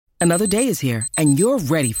Another day is here, and you're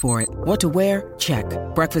ready for it. What to wear? Check.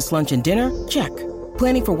 Breakfast, lunch, and dinner? Check.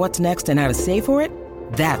 Planning for what's next and how to save for it?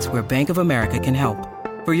 That's where Bank of America can help.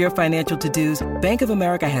 For your financial to-dos, Bank of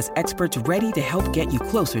America has experts ready to help get you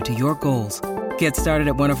closer to your goals. Get started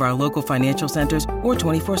at one of our local financial centers or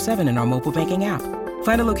 24/7 in our mobile banking app.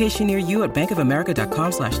 Find a location near you at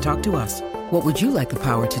bankofamerica.com/talktous. What would you like the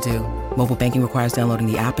power to do? Mobile banking requires downloading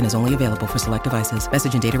the app and is only available for select devices.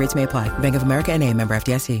 Message and data rates may apply. Bank of America N.A., member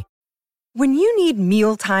FDIC. When you need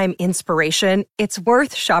mealtime inspiration, it's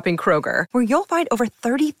worth shopping Kroger, where you'll find over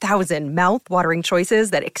 30,000 mouth-watering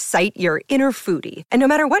choices that excite your inner foodie. And no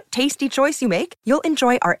matter what tasty choice you make, you'll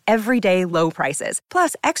enjoy our everyday low prices,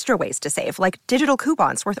 plus extra ways to save, like digital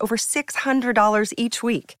coupons worth over $600 each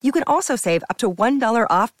week. You can also save up to $1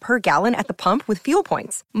 off per gallon at the pump with fuel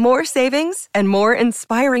points. More savings and more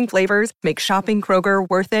inspiring flavors make shopping Kroger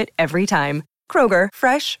worth it every time. Kroger,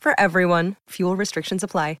 fresh for everyone. Fuel restrictions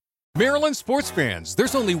apply. Maryland sports fans,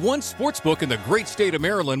 there's only one sportsbook in the great state of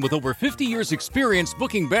Maryland with over 50 years experience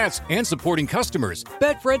booking bets and supporting customers.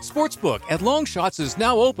 Betfred Sportsbook at Longshots is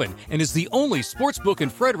now open and is the only sportsbook in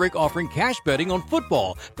Frederick offering cash betting on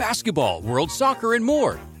football, basketball, world soccer, and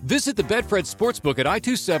more. Visit the Betfred Sportsbook at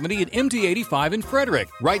I-270 and MD-85 in Frederick,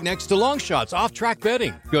 right next to Longshots off-track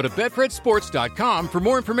betting. Go to BetfredSports.com for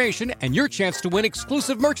more information and your chance to win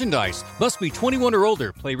exclusive merchandise. Must be 21 or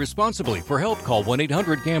older. Play responsibly. For help, call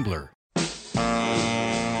 1-800-GAMBLER.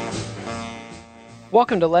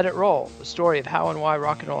 Welcome to Let It Roll, the story of how and why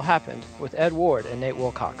rock and roll happened, with Ed Ward and Nate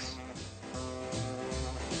Wilcox.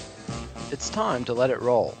 It's time to let it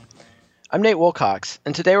roll. I'm Nate Wilcox,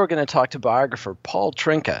 and today we're going to talk to biographer Paul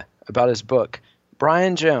Trinka about his book,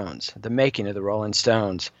 Brian Jones, The Making of the Rolling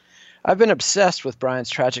Stones. I've been obsessed with Brian's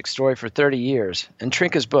tragic story for 30 years, and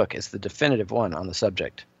Trinka's book is the definitive one on the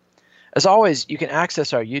subject. As always, you can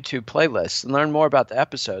access our YouTube playlists and learn more about the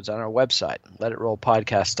episodes on our website,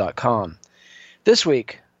 letitrollpodcast.com. This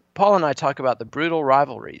week, Paul and I talk about the brutal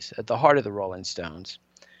rivalries at the heart of the Rolling Stones,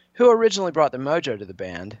 who originally brought the mojo to the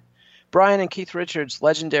band, Brian and Keith Richards'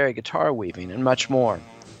 legendary guitar weaving, and much more.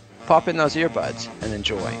 Pop in those earbuds and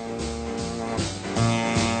enjoy.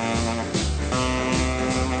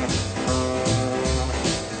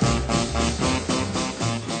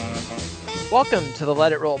 Welcome to the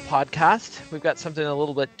Let It Roll podcast. We've got something a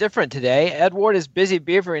little bit different today. Ed Ward is busy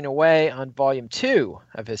beavering away on Volume 2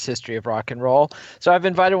 of his History of Rock and Roll, so I've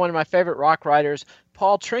invited one of my favorite rock writers,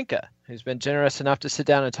 Paul Trinka, who's been generous enough to sit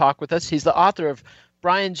down and talk with us. He's the author of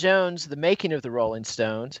Brian Jones, The Making of the Rolling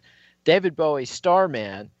Stones, David Bowie's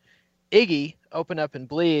Starman, Iggy, Open Up and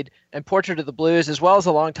Bleed, and Portrait of the Blues, as well as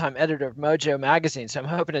a longtime editor of Mojo magazine. So I'm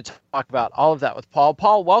hoping to talk about all of that with Paul.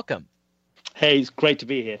 Paul, welcome. Hey, it's great to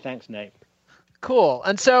be here. Thanks, Nate. Cool.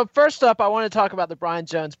 And so first up, I want to talk about the Brian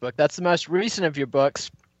Jones book. That's the most recent of your books.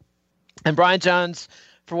 And Brian Jones,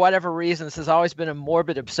 for whatever reasons, has always been a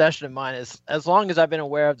morbid obsession of mine as long as I've been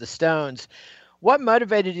aware of the Stones. What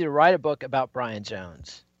motivated you to write a book about Brian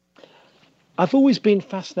Jones? I've always been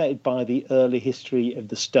fascinated by the early history of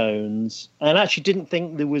the Stones and actually didn't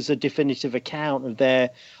think there was a definitive account of their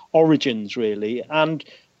origins, really. And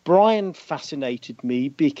Brian fascinated me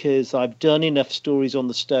because I've done enough stories on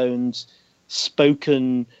the Stones,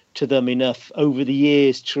 spoken to them enough over the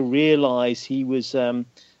years to realize he was an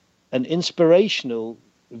inspirational,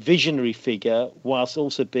 visionary figure, whilst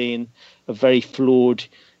also being a very flawed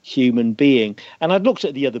human being. And I'd looked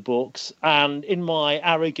at the other books, and in my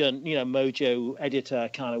arrogant, Mojo editor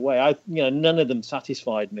kind of way, none of them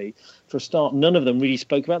satisfied me. For a start, none of them really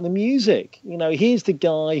spoke about the music. Here's the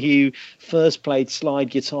guy who first played slide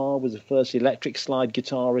guitar, was the first electric slide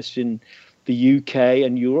guitarist in the UK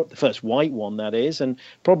and Europe, the first white one, that is, and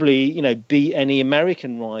probably, beat any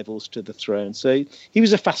American rivals to the throne. So he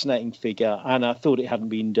was a fascinating figure, and I thought it hadn't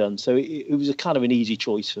been done. So it was a kind of an easy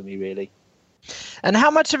choice for me, really. And how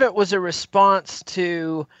much of it was a response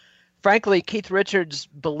to, frankly, Keith Richards'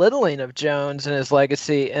 belittling of Jones and his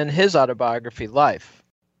legacy in his autobiography, Life?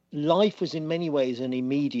 Life was in many ways an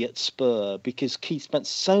immediate spur because Keith spent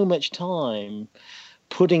so much time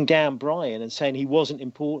putting down Brian and saying he wasn't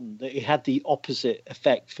important, that it had the opposite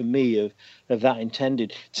effect for me of that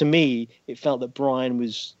intended. To me, it felt that Brian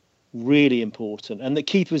was really important and that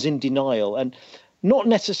Keith was in denial, and not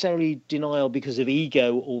necessarily denial because of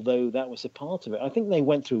ego, although that was a part of it. I think they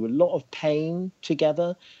went through a lot of pain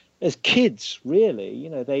together as kids, really.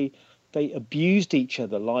 They abused each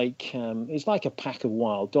other like it's like a pack of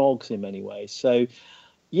wild dogs in many ways. So,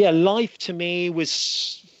 yeah, Life to me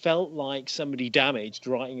felt like somebody damaged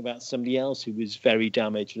writing about somebody else who was very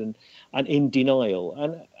damaged and in denial.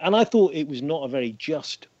 And I thought it was not a very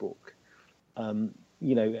just book.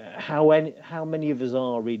 how many of us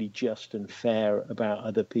are really just and fair about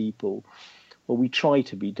other people? Well, we try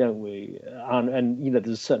to be, don't we? And there's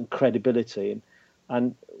a certain credibility.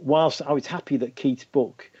 And whilst I was happy that Keith's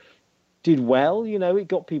book did well, it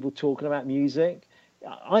got people talking about music,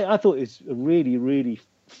 I thought it was a really, really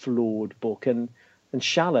flawed book and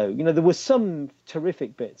shallow. There were some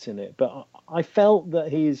terrific bits in it, but I felt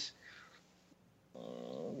that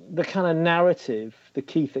the kind of narrative, the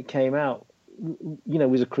Keith that came out,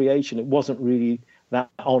 was a creation. It wasn't really that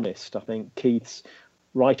honest. I think Keith's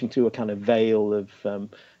writing through a kind of veil of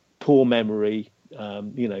poor memory,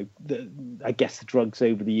 I guess the drugs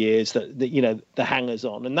over the years, that the hangers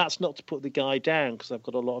on. And that's not to put the guy down, because I've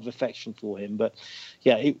got a lot of affection for him. But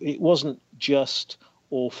yeah, it wasn't just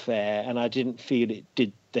or fair, and I didn't feel it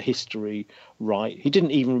did the history right. He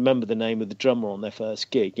didn't even remember the name of the drummer on their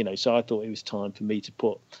first gig, so I thought it was time for me to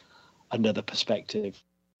put another perspective.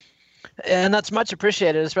 And that's much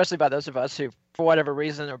appreciated, especially by those of us who, for whatever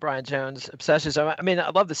reason, are Brian Jones obsessives. I mean, I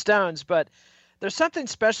love the Stones, but there's something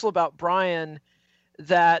special about Brian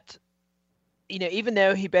that, even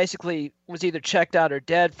though he basically was either checked out or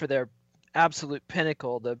dead for their absolute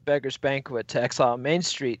pinnacle, the Beggars Banquet to Exile on Main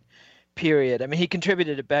Street period. I mean, he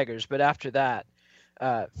contributed to Beggars, but after that,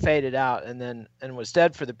 faded out and was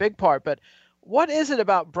dead for the big part. But what is it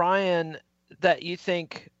about Brian that you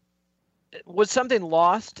think was something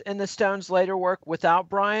lost in the Stones' later work without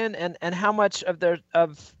Brian, and how much of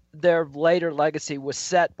their later legacy was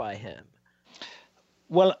set by him?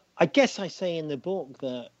 Well, I guess I say in the book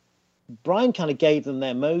that Brian kind of gave them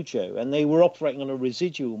their mojo, and they were operating on a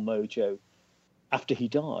residual mojo after he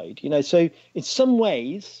died. So in some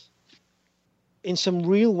ways, in some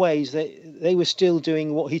real ways, they were still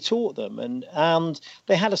doing what he taught them, and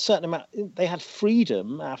they had a certain amount. They had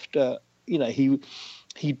freedom after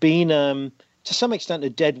he'd been to some extent a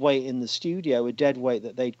dead weight in the studio, a dead weight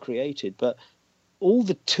that they'd created, but all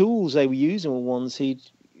the tools they were using were ones he'd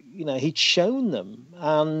shown them,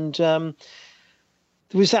 and there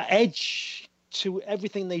was that edge to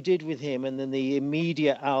everything they did with him, and then the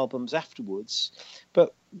immediate albums afterwards.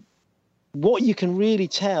 But what you can really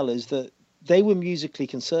tell is that they were musically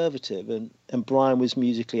conservative, and Brian was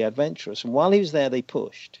musically adventurous. And while he was there, they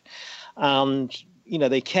pushed, and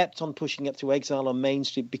they kept on pushing up to Exile on Main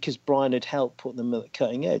Street because Brian had helped put them at the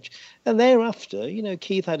cutting edge. And thereafter,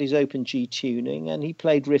 Keith had his open G tuning, and he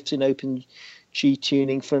played riffs in open G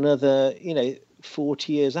tuning for another,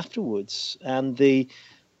 40 years afterwards. And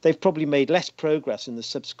they've probably made less progress in the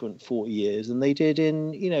subsequent 40 years than they did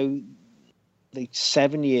in, the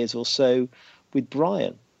 7 years or so with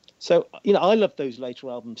Brian. So, I love those later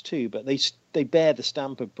albums too, but they bear the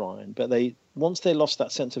stamp of Brian. But once they lost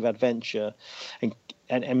that sense of adventure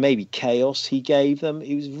and maybe chaos he gave them,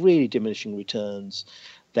 it was really diminishing returns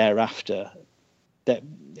thereafter. So,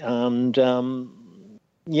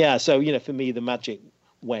 for me, the magic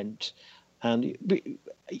went. And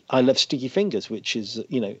I love Sticky Fingers, which is,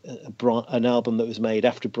 an album that was made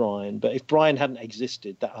after Brian. But if Brian hadn't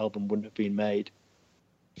existed, that album wouldn't have been made.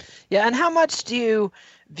 Yeah, and how much do you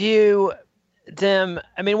view them?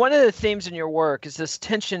 I mean, one of the themes in your work is this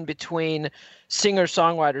tension between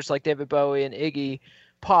singer-songwriters like David Bowie and Iggy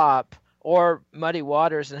Pop, or Muddy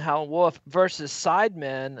Waters and Howlin' Wolf, versus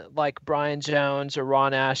sidemen like Brian Jones or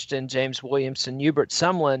Ron Asheton, James Williamson, Hubert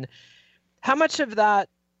Sumlin. How much of that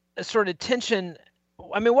sort of tension,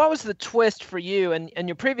 I mean, what was the twist for you? And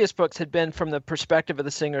your previous books had been from the perspective of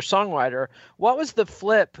the singer-songwriter. What was the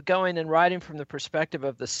flip going and writing from the perspective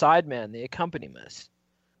of the sideman, the accompanist?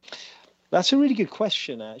 That's a really good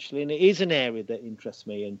question, actually, and it is an area that interests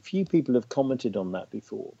me, and few people have commented on that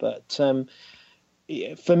before. But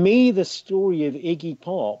for me, the story of Iggy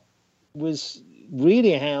Pop was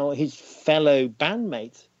really how his fellow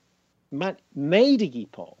bandmate made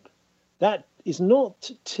Iggy Pop. That is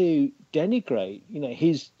not to denigrate,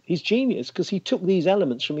 his genius, because he took these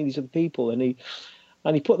elements from these other people and he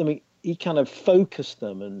put them. He kind of focused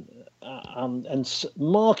them and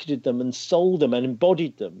marketed them and sold them and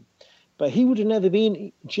embodied them. But he would have never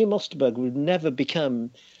been. Jim Osterberg would have never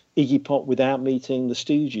become Iggy Pop without meeting the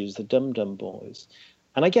Stooges, the Dum Dum Boys.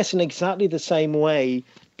 And I guess in exactly the same way,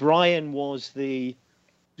 Brian was the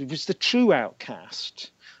true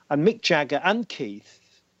outcast, and Mick Jagger and Keith,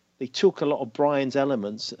 they took a lot of Brian's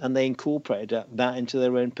elements and they incorporated that into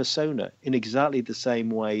their own persona in exactly the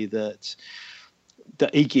same way that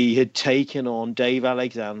Iggy had taken on Dave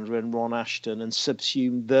Alexander and Ron Asheton and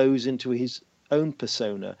subsumed those into his own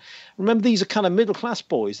persona. Remember, these are kind of middle-class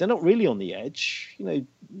boys. They're not really on the edge.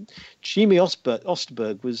 Jimmy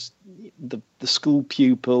Osterberg was the school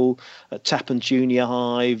pupil at Tappan Junior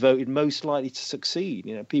High, voted most likely to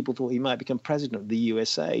succeed. People thought he might become president of the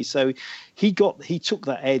USA. So he took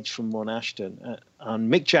that edge from Ron Asheton.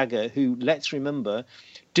 And Mick Jagger, who, let's remember,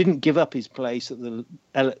 didn't give up his place at the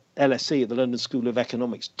LSE, at the London School of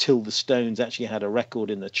Economics, till the Stones actually had a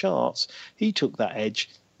record in the charts. He took that edge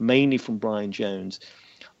mainly from Brian Jones.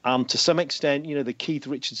 To some extent, the Keith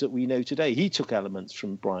Richards that we know today, he took elements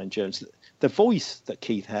from Brian Jones. The voice that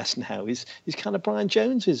Keith has now is kind of Brian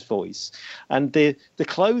Jones's voice. And the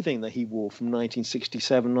clothing that he wore from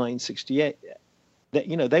 1967, 1968,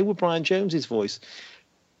 they were Brian Jones's voice.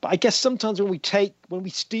 But I guess sometimes when we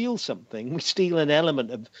steal something, we steal an element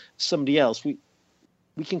of somebody else, we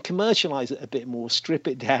can commercialize it a bit more, strip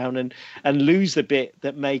it down, and lose the bit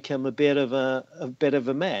that make him a bit of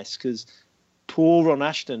a mess. Because poor Ron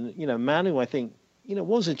Asheton, man who I think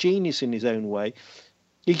was a genius in his own way,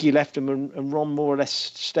 Iggy left him, and Ron more or less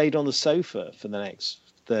stayed on the sofa for the next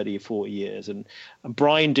 30 or 40 years. And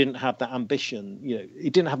Brian didn't have that ambition. He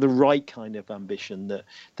didn't have the right kind of ambition that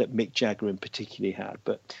Mick Jagger in particular had.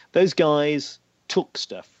 But those guys took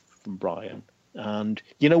stuff from Brian. And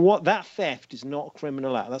you know what? That theft is not a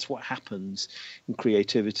criminal act. That's what happens in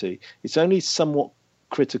creativity. It's only somewhat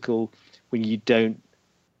critical when you don't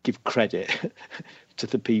give credit to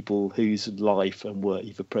the people whose life and work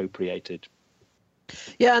you've appropriated.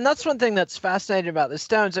 Yeah, and that's one thing that's fascinating about the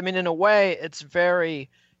Stones. I mean, in a way, it's very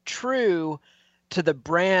true to the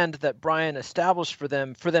brand that Brian established for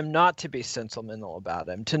them not to be sentimental about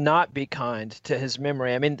him, to not be kind to his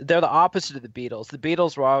memory. I mean, they're the opposite of the Beatles. The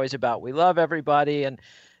Beatles were always about, we love everybody, and,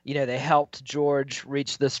 they helped George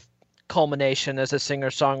reach this culmination as a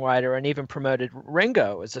singer-songwriter and even promoted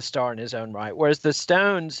Ringo as a star in his own right, whereas the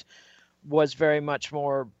Stones was very much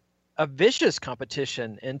more a vicious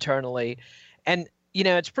competition internally. And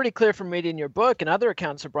it's pretty clear from reading your book and other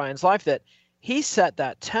accounts of Brian's life that he set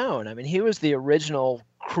that tone. I mean, he was the original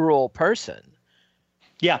cruel person.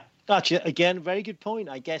 Yeah, actually, again, very good point.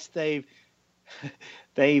 I guess they've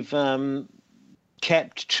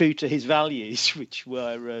kept true to his values, which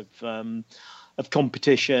were of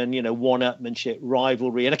competition, one-upmanship,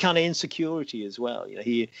 rivalry, and a kind of insecurity as well.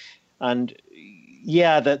 The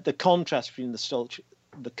contrast between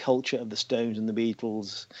the culture of the Stones and the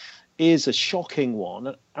Beatles is a shocking one,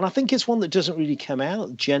 and I think it's one that doesn't really come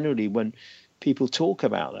out generally when people talk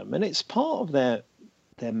about them, and it's part of their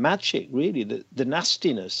magic, really, the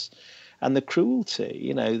nastiness and the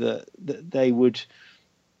cruelty. That they would,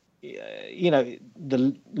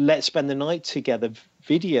 the Let's Spend the Night Together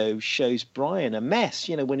video shows Brian a mess,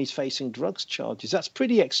 when he's facing drugs charges. That's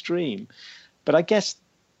pretty extreme, but I guess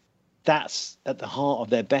that's at the heart of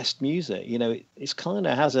their best music. It's kind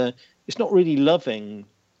of it's not really loving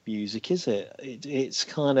music, is it? It's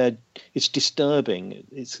disturbing.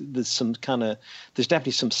 There's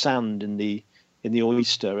definitely some sand in the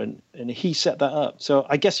oyster, and he set that up. So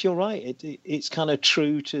I guess you're right. It's kind of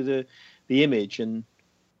true to the image. And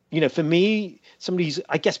for me, somebody's,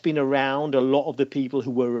 I guess, been around a lot of the people who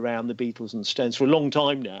were around the Beatles and Stones for a long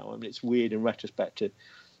time now. I mean, it's weird in retrospect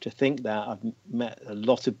to think that. I've met a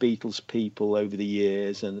lot of Beatles people over the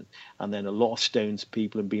years, and then a lot of Stones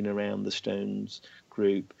people have been around the Stones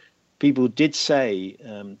group. People did say,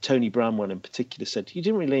 Tony Bramwell in particular said, he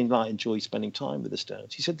didn't really enjoy spending time with the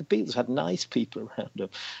Stones. He said the Beatles had nice people around them,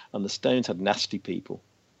 and the Stones had nasty people.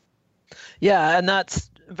 Yeah, and that's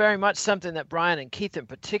very much something that Brian and Keith in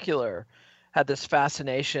particular had this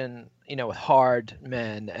fascination, with hard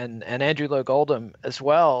men, and Andrew Loog Oldham as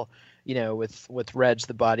well, with Reg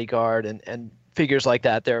the Bodyguard and figures like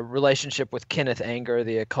that, their relationship with Kenneth Anger,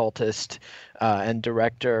 the occultist and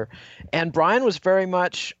director. And Brian was very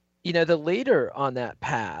much, the leader on that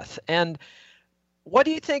path. And what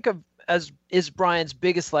do you think of is Brian's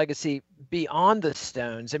biggest legacy beyond the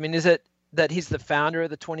Stones? I mean, is it that he's the founder of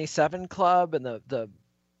the 27 Club and the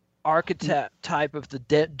archetype of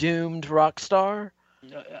the doomed rock star?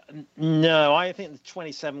 No, I think the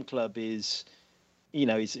 27 Club is,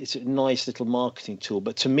 it's a nice little marketing tool.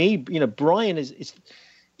 But to me, Brian is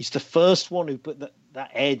the first one who put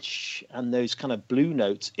that edge and those kind of blue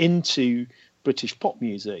notes into British pop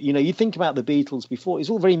music. You think about the Beatles before, it's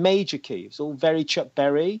all very major key. It's all very Chuck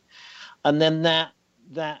Berry. And then that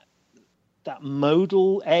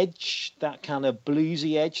modal edge, that kind of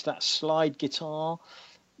bluesy edge, that slide guitar,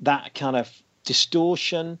 that kind of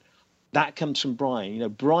distortion, that comes from Brian.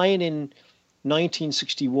 Brian in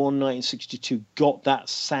 1961, 1962 got that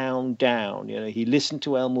sound down. He listened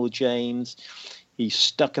to Elmore James. He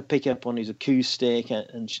stuck a pickup on his acoustic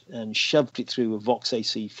and shoved it through a Vox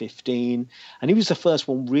AC-15, and he was the first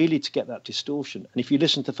one really to get that distortion. And if you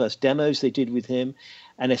listen to the first demos they did with him,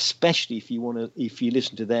 and especially if you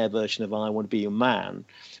listen to their version of "I Want to Be Your Man,"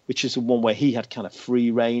 which is the one where he had kind of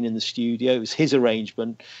free reign in the studio, it was his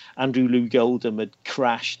arrangement. Andrew Loog Oldham had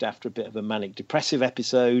crashed after a bit of a manic depressive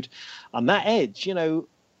episode, and that edge,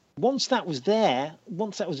 once it was there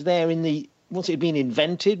once it had been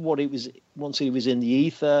invented, once it was in the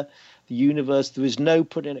ether, the universe, there was no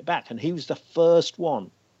putting it back. And he was the first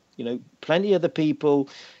one. Plenty of other people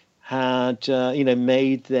had,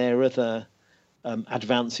 made their other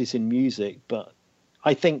advances in music. But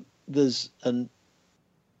I think there's an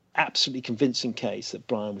absolutely convincing case that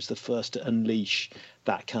Brian was the first to unleash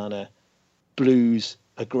that kind of blues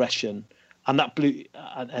aggression and that blue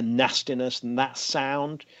and nastiness and that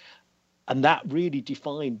sound. And that really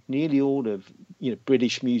defined nearly all of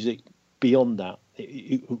British music beyond that.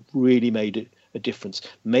 It really made a difference.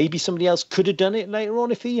 Maybe somebody else could have done it later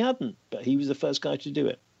on if he hadn't, but he was the first guy to do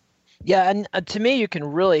it. Yeah, and to me, you can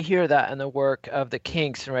really hear that in the work of the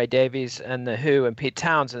Kinks and Ray Davies and The Who and Pete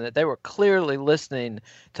Townsend, that they were clearly listening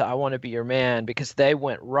to "I Want to Be Your Man" because they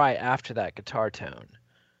went right after that guitar tone.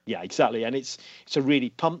 Yeah, exactly. And it's a really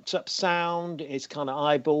pumped up sound. It's kind of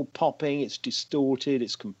eyeball popping. It's distorted.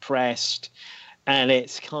 It's compressed. And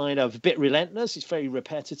it's kind of a bit relentless. It's very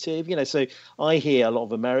repetitive. So I hear a lot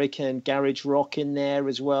of American garage rock in there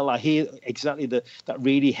as well. I hear exactly that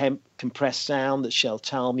really compressed sound that Shel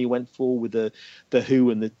Talmy went for with the Who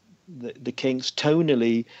and the Kinks.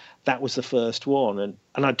 Tonally, that was the first one.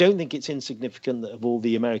 And I don't think it's insignificant that of all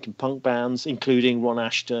the American punk bands, including Ron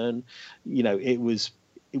Asheton, it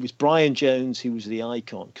was Brian Jones who was the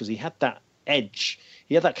icon because he had that edge.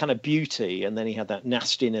 He had that kind of beauty, and then he had that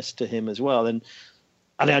nastiness to him as well. And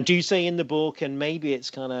I do say in the book, and maybe it's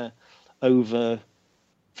kind of over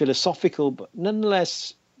philosophical, but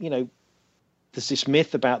nonetheless, there's this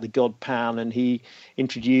myth about the god Pan, and he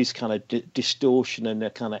introduced kind of distortion and a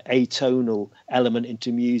kind of atonal element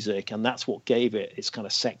into music, and that's what gave it its kind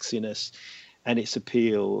of sexiness and its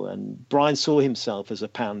appeal. And Brian saw himself as a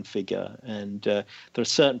Pan figure, and there are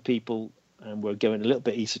certain people, and we're going a little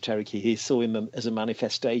bit esoteric here, he saw him as a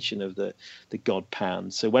manifestation of the god Pan.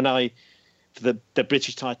 So when the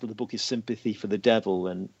British title of the book is Sympathy for the Devil,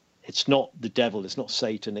 and it's not the devil, it's not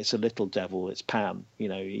Satan, it's a little devil, it's Pan.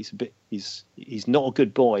 He's not a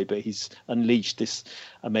good boy, but he's unleashed this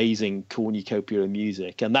amazing cornucopia of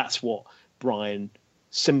music, and that's what Brian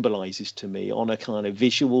symbolizes to me on a kind of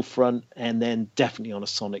visual front, and then definitely on a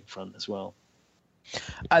sonic front as well.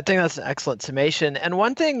 I think that's an excellent summation. And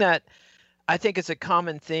one thing that I think is a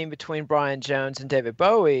common theme between Brian Jones and David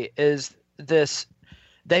Bowie is this: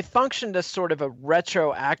 they functioned as sort of a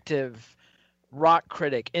retroactive rock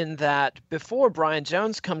critic, in that before Brian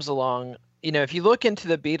Jones comes along, if you look into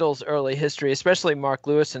the Beatles' early history, especially Mark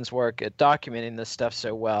Lewison's work at documenting this stuff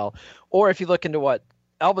so well, or if you look into what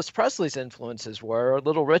Elvis Presley's influences were, or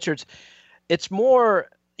Little Richard's, it's more,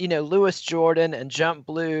 Louis Jordan and Jump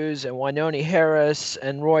Blues and Wynonie Harris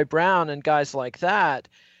and Roy Brown and guys like that,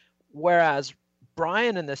 whereas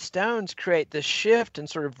Brian and the Stones create this shift and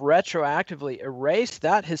sort of retroactively erase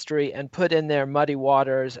that history and put in there Muddy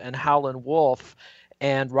Waters and Howlin' Wolf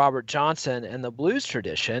and Robert Johnson and the blues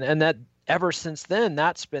tradition, and that ever since then,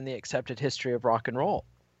 that's been the accepted history of rock and roll.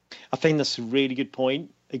 I think that's a really good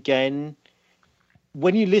point. Again,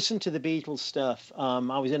 when you listen to the Beatles stuff,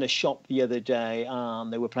 I was in a shop the other day,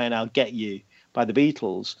 they were playing I'll Get You by the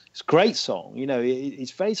Beatles. It's a great song.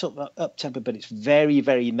 It's very sort of up-tempo, but it's very,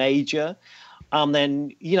 very major. And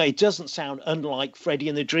then, it doesn't sound unlike Freddie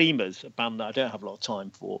and the Dreamers, a band that I don't have a lot of time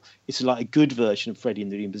for. It's like a good version of Freddie and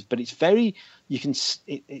the Dreamers, but it's very,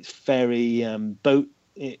 it's very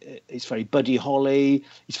Buddy Holly.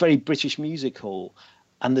 It's very British music hall.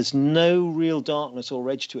 And there's no real darkness or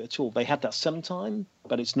edge to it at all. They had that sometime,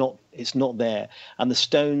 but it's not there. And the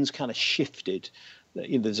Stones kind of shifted.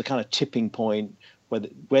 There's a kind of tipping point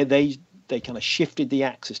where they kind of shifted the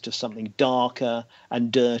axis to something darker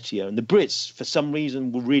and dirtier. And the Brits, for some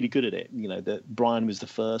reason, were really good at it. That Brian was the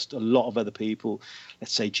first. A lot of other people,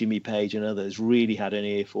 let's say Jimmy Page and others, really had an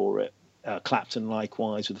ear for it. Clapton,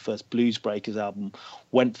 likewise, with the first Blues Breakers album,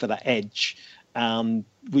 went for that edge.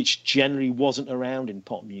 Which generally wasn't around in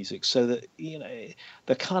pop music, so that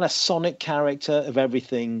the kind of sonic character of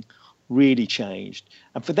everything really changed.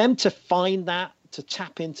 And for them to find that, to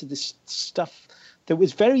tap into this stuff that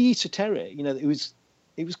was very esoteric, it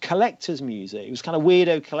was collectors' music. It was kind of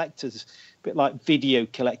weirdo collectors, a bit like video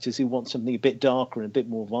collectors who want something a bit darker and a bit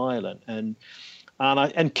more violent.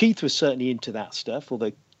 And Keith was certainly into that stuff,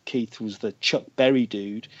 although Keith was the Chuck Berry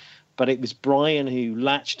dude. But it was Brian who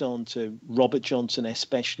latched on to Robert Johnson,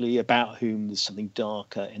 especially, about whom there's something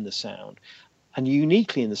darker in the sound. And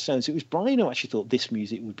uniquely in the Stones, it was Brian who actually thought this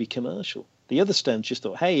music would be commercial. The other Stones just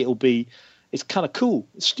thought, hey, it's kind of cool.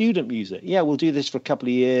 It's student music. Yeah, we'll do this for a couple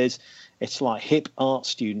of years. It's like hip art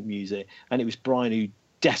student music. And it was Brian who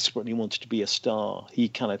desperately wanted to be a star. He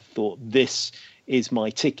kind of thought, this is my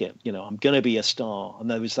ticket. I'm going to be a star. And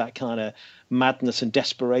there was that kind of madness and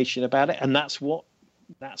desperation about it. And that's what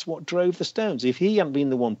drove the Stones. If he hadn't been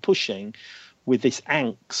the one pushing with this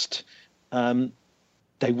angst,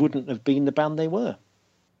 they wouldn't have been the band they were.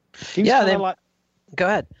 Go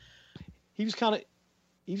ahead. He was kind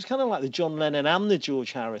of like the John Lennon and the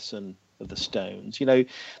George Harrison of the Stones. The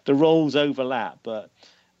roles overlap, but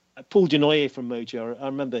Paul Denoyer from Mojo, I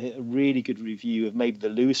remember a really good review of maybe the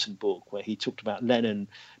Lewison book where he talked about Lennon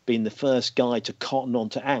being the first guy to cotton on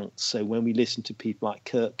to angst. So when we listen to people like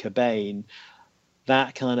Kurt Cobain,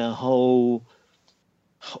 that kind of whole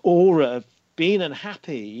aura of being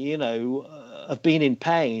unhappy, of being in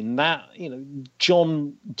pain, that,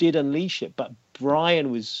 John did unleash it, but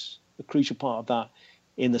Brian was a crucial part of that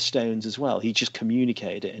in the Stones as well. He just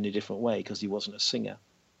communicated it in a different way because he wasn't a singer.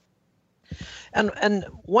 And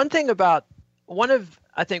one thing about one of,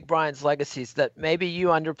 I think, Brian's legacies that maybe you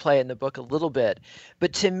underplay in the book a little bit,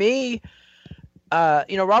 but to me,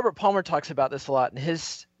 Robert Palmer talks about this a lot in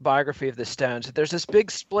his biography of the Stones. There's this big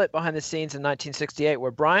split behind the scenes in 1968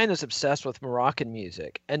 where Brian is obsessed with Moroccan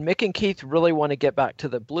music and Mick and Keith really want to get back to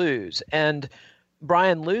the blues. And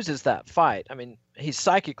Brian loses that fight. I mean, he's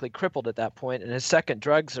psychically crippled at that point, and his second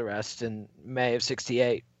drugs arrest in May of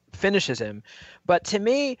 68 finishes him. But to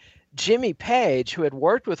me, Jimmy Page, who had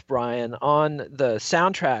worked with Brian on the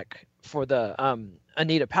soundtrack for the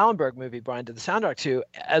Anita Pallenberg movie Brian did the soundtrack to,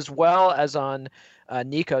 as well as on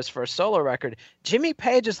Nico's first solo record, Jimmy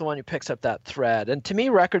Page is the one who picks up that thread. And to me,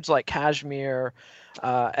 records like Kashmir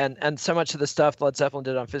and so much of the stuff Led Zeppelin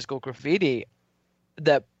did on Physical Graffiti,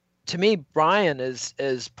 that to me, Brian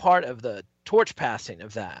is part of the torch passing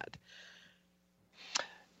of that.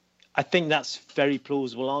 I think that's a very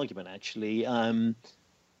plausible argument, actually.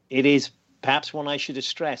 It is perhaps one I should have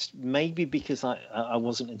stressed, maybe because I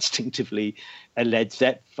wasn't instinctively a Led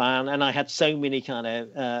Zepp fan, and I had so many kind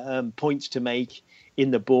of points to make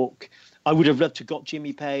in the book. I would have loved to got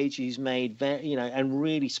Jimmy Page. He's made and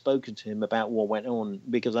really spoken to him about what went on,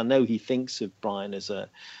 because I know he thinks of Brian as a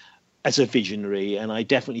visionary, and I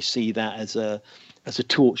definitely see that as a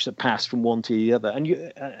torch that passed from one to the other. And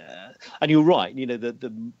you're right.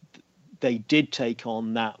 They did take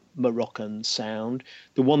on that Moroccan sound.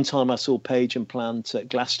 The one time I saw Page and Plant at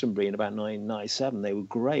Glastonbury in about 1997, they were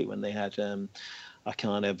great when they had a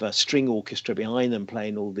kind of a string orchestra behind them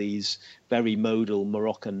playing all these very modal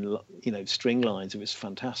Moroccan, string lines. It was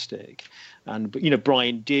fantastic. But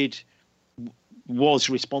Brian was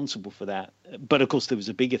responsible for that. But of course, there was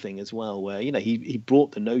a bigger thing as well, where he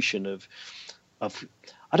brought the notion of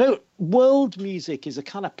world music is a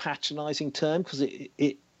kind of patronizing term, because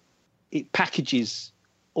it packages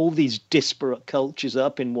all these disparate cultures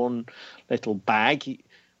up in one little bag.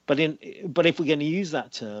 But if we're going to use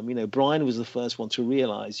that term, Brian was the first one to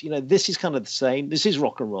realize, this is kind of the same. This is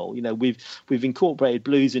rock and roll. We've incorporated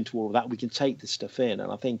blues into all of that. We can take this stuff in.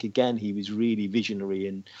 And I think, again, he was really visionary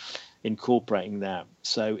in incorporating that.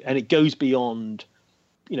 So, and it goes beyond,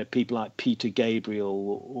 people like Peter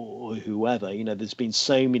Gabriel or whoever. There's been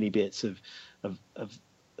so many bits of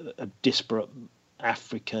disparate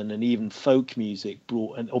African and even folk music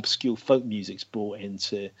obscure folk music's brought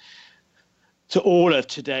into all of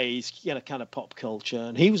today's kind of pop culture,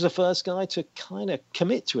 and he was the first guy to kind of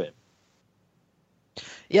commit to it.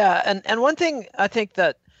 Yeah, and one thing I think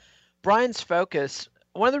that Brian's focus,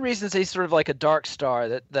 one of the reasons he's sort of like a dark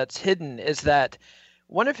star that's hidden, is that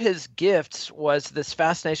one of his gifts was this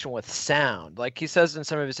fascination with sound. Like he says in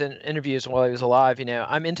some of his interviews while he was alive,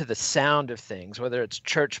 I'm into the sound of things, whether it's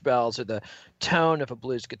church bells or the tone of a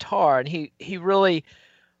blues guitar. And he really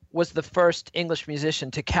was the first English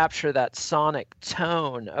musician to capture that sonic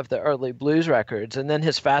tone of the early blues records. And then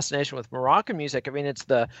his fascination with Moroccan music, it's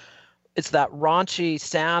that raunchy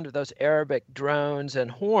sound of those Arabic drones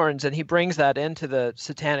and horns, and he brings that into the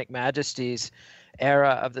Satanic Majesties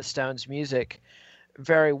era of the Stones' music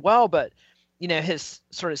very well. But his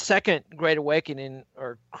sort of second great awakening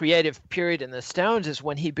or creative period in the Stones is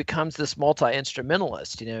when he becomes this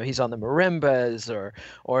multi-instrumentalist. He's on the marimbas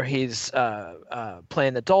or he's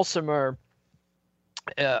playing the dulcimer,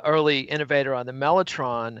 early innovator on the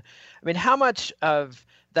mellotron. How much of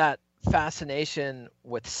that fascination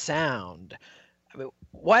with sound,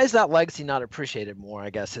 why is that legacy not appreciated more, I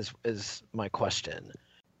guess, is my question.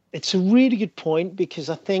 It's a really good point, because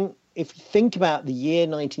I think if you think about the year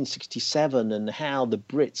 1967 and how the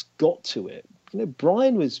Brits got to it,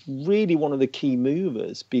 Brian was really one of the key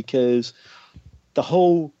movers, because the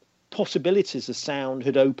whole possibilities of sound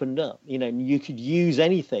had opened up. You could use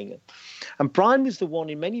anything. And Brian was the one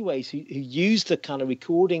in many ways who used the kind of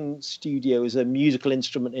recording studio as a musical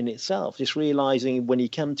instrument in itself, just realizing when you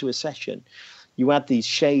come to a session, you add these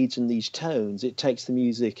shades and these tones, it takes the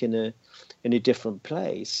music in a different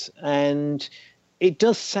place. And it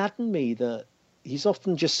does sadden me that he's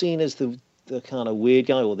often just seen as the kind of weird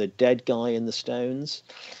guy or the dead guy in the Stones.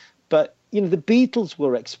 But, the Beatles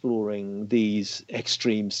were exploring these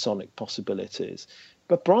extreme sonic possibilities.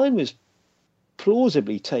 But Brian was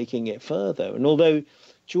plausibly taking it further. And although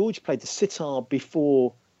George played the sitar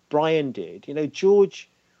before Brian did, George's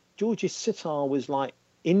sitar was like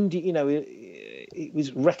Indian, it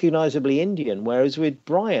was recognizably Indian, whereas with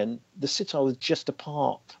Brian, the sitar was just a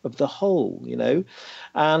part of the whole,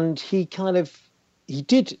 and he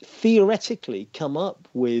did theoretically come up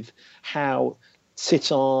with how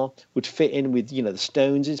sitar would fit in with, the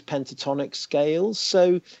Stones' pentatonic scales.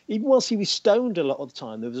 So even whilst he was stoned a lot of the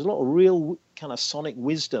time, there was a lot of real kind of sonic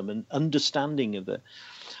wisdom and understanding of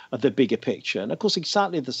the bigger picture. And of course,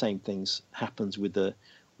 exactly the same things happens with the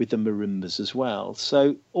marimbas as well.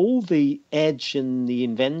 So all the edge and the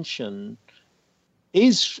invention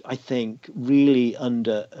is, I think, really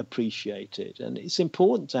underappreciated. And it's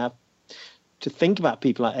important to think about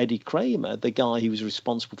people like Eddie Kramer, the guy who was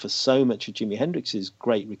responsible for so much of Jimi Hendrix's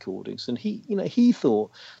great recordings. And he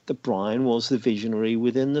thought that Brian was the visionary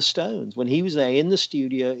within the Stones. When he was there in the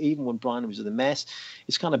studio, even when Brian was in the mess,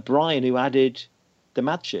 it's kind of Brian who added the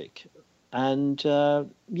magic. And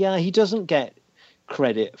he doesn't get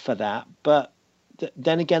credit for that. But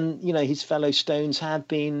then again, his fellow Stones had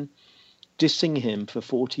been dissing him for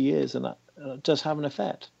 40 years, and that does have an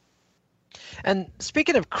effect. And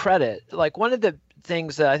speaking of credit, like one of the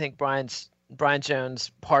things that I think Brian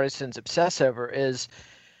Jones partisans obsess over is,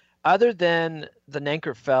 other than the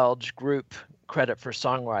Nankerfeld group credit for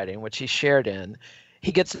songwriting, which he shared in,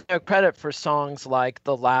 he gets no credit for songs like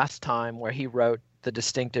The Last Time, where he wrote the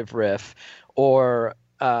distinctive riff, or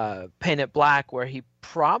Paint It Black, where he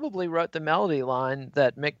probably wrote the melody line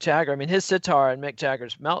that Mick Jagger, his sitar and Mick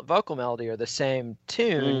Jagger's vocal melody are the same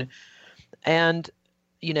tune. And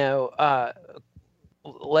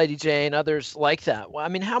Lady Jane, others like that. Well,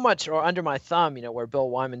 how much, or Under My Thumb, where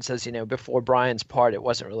Bill Wyman says, before Brian's part, it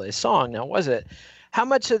wasn't really a song. Now, was it? How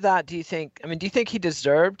much of that do you think, do you think he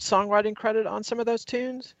deserved songwriting credit on some of those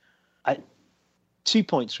tunes? 2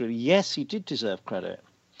 points, really. Yes, he did deserve credit.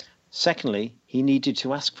 Secondly, he needed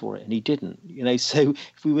to ask for it, and he didn't. So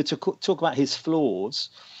if we were to talk about his flaws,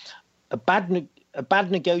 a bad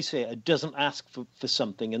negotiator doesn't ask for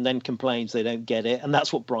something and then complains they don't get it, and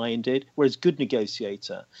that's what Brian did. Whereas good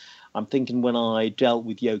negotiator, I'm thinking when I dealt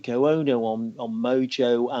with Yoko Ono on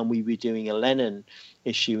Mojo, and we were doing a Lennon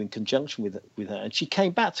issue in conjunction with her, and she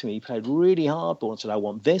came back to me, played really hardball, and said, I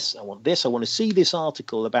want this, I want this, I want to see this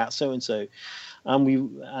article about so and so,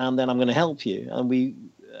 and then I'm going to help you.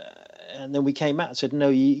 And then we came back and said, no,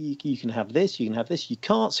 you can have this, you can have this. You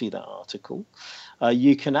can't see that article.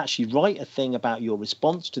 You can actually write a thing about your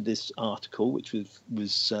response to this article, which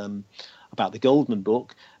was about the Goldman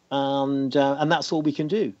book, and that's all we can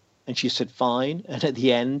do. And she said, fine. And at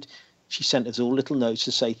the end, she sent us all little notes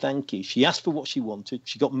to say thank you. She asked for what she wanted.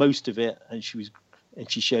 She got most of it, and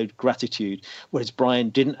she showed gratitude, whereas Brian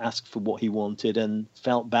didn't ask for what he wanted and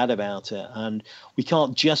felt bad about it. And we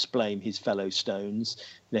can't just blame his fellow Stones.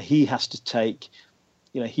 He has to take,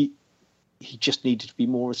 he just needed to be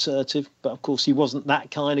more assertive. But of course, he wasn't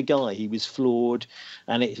that kind of guy. He was flawed,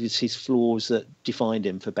 and it was his flaws that defined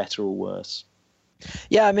him, for better or worse.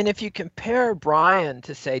 Yeah, if you compare Brian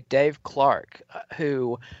to, say, Dave Clark,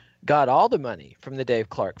 who got all the money from the Dave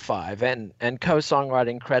Clark Five and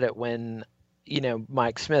co-songwriting credit when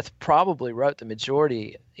Mike Smith probably wrote the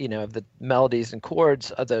majority, of the melodies and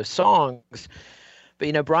chords of those songs.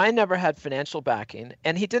 But, Brian never had financial backing,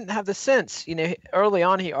 and he didn't have the sense. Early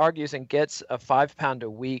on, he argues and gets a £5 a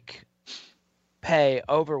week pay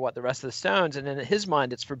over what the rest of the Stones, and in his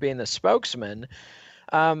mind, it's for being the spokesman.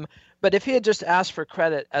 But if he had just asked for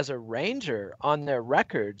credit as a arranger on their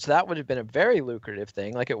records, that would have been a very lucrative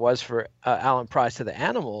thing, like it was for Alan Price to the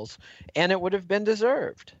Animals, and it would have been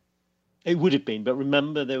deserved. It would have been, but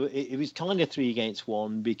remember, it was kind of 3 against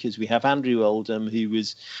 1, because we have Andrew Oldham, who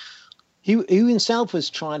himself was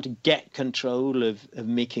trying to get control of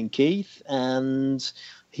Mick and Keith, and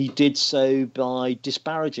he did so by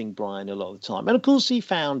disparaging Brian a lot of the time. And of course, he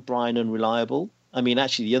found Brian unreliable.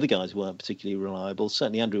 Actually, the other guys weren't particularly reliable.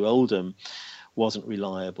 Certainly, Andrew Oldham wasn't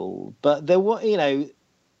reliable. But there were,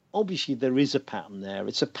 obviously there is a pattern there.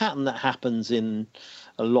 It's a pattern that happens in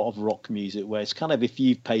a lot of rock music, where it's kind of, if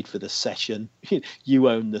you've paid for the session, you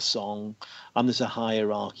own the song, and there's a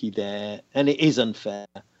hierarchy there, and it is unfair,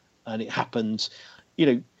 and it happens.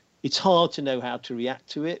 It's hard to know how to react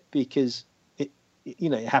to it, because it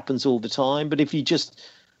happens all the time. But if you just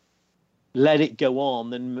let it go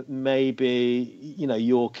on, then maybe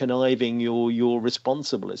you're conniving, you're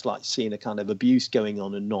responsible. It's like seeing a kind of abuse going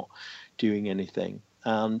on and not doing anything.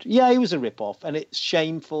 And yeah, it was a rip-off, and it's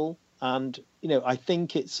shameful. And I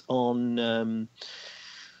think it's on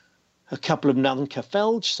a couple of Nanka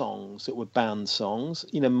Felge songs that were banned songs.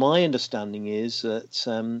 My understanding is that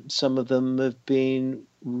some of them have been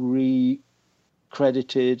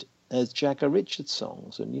recredited as Jagger Richards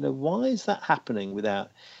songs. And why is that happening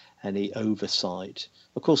without any oversight?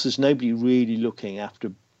 Of course, there's nobody really looking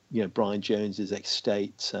after Brian Jones's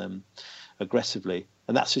estate aggressively,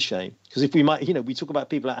 and that's a shame. Because if we might, we talk about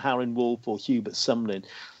people like Howlin' Wolf or Hubert Sumlin,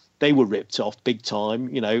 they were ripped off big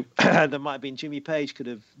time. There might have been Jimmy Page could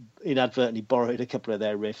have inadvertently borrowed a couple of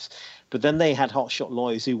their riffs, but then they had hotshot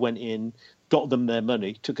lawyers who went in, got them their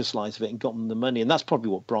money, took a slice of it and got them the money. And that's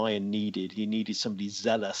probably what Brian needed. He needed somebody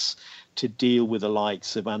zealous to deal with the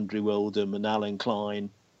likes of Andrew Oldham and Alan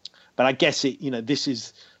Klein. But I guess this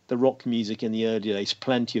is the rock music in the early days.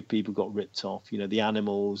 Plenty of people got ripped off. The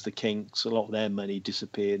Animals, the Kinks, a lot of their money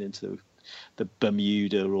disappeared into the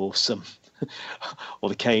Bermuda or or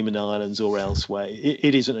the Cayman Islands or elsewhere.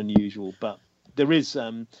 It isn't unusual, but there is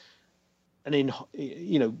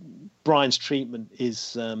Brian's treatment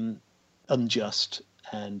is unjust,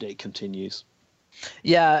 and it continues.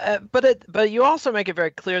 Yeah, but you also make it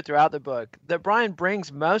very clear throughout the book that Brian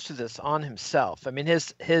brings most of this on himself. I mean,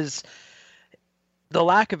 the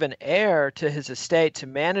lack of an heir to his estate to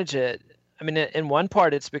manage it. I mean, in one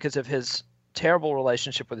part, it's because of his terrible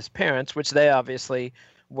relationship with his parents, which they obviously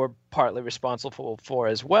were partly responsible for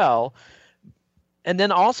as well. And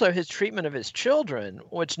then also his treatment of his children,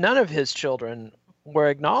 which none of his children were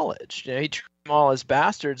acknowledged. He treated them all as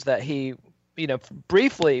bastards that he,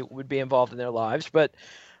 briefly would be involved in their lives, but,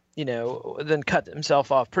 then cut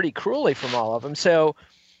himself off pretty cruelly from all of them. So,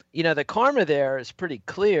 the karma there is pretty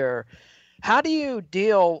clear. How do you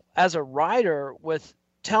deal as a writer with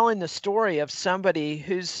telling the story of somebody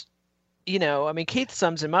who's, Keith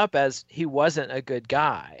sums him up as he wasn't a good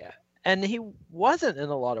guy. And he wasn't in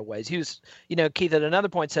a lot of ways. He was, Keith at another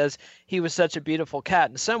point says he was such a beautiful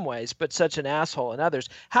cat in some ways, but such an asshole in others.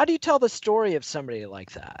 How do you tell the story of somebody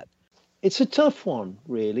like that? It's a tough one,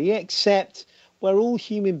 really, except we're all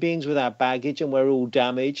human beings with our baggage, and we're all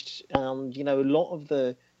damaged. And, a lot of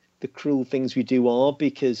the cruel things we do are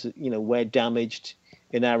because, we're damaged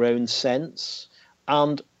in our own sense.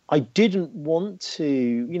 And I didn't want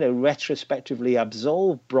to, retrospectively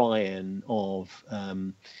absolve Brian of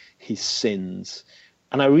his sins.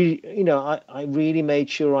 And I really made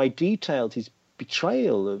sure I detailed his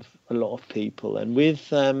betrayal of a lot of people. And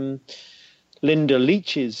with Linda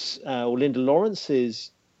Lawrence's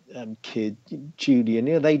kid,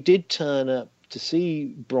 Julian, they did turn up to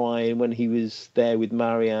see Brian when he was there with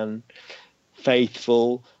Marianne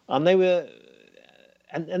Faithfull, and they were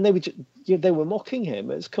mocking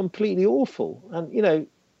him. It's completely awful. And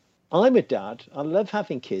I'm a dad. I love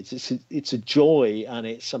having kids. It's a joy, and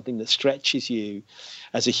it's something that stretches you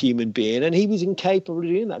as a human being. And he was incapable of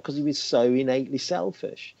doing that because he was so innately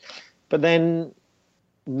selfish. But then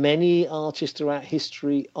many artists throughout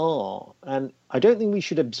history are, and I don't think we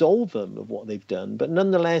should absolve them of what they've done. But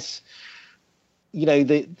nonetheless,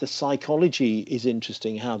 the psychology is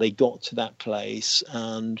interesting, how they got to that place.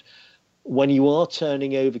 And when you are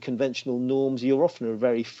turning over conventional norms, you're often a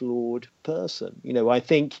very flawed person. I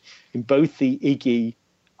think in both the Iggy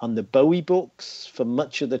and the Bowie books, for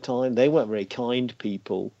much of the time, they weren't very kind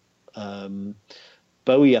people.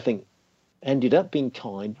 Bowie, I think, ended up being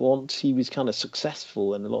kind once he was kind of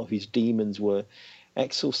successful and a lot of his demons were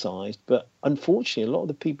exorcised. But unfortunately, a lot of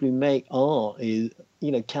the people who make art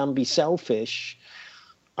can be selfish,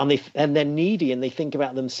 and they're needy, and they think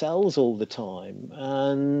about themselves all the time.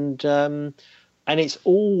 And it's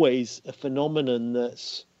always a phenomenon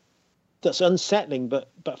that's unsettling but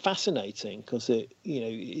fascinating, because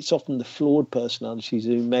it's often the flawed personalities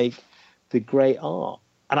who make the great art.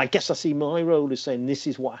 And I guess I see my role as saying this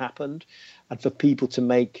is what happened, and for people to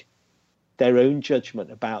make their own judgment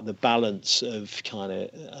about the balance of kind of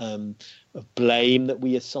blame that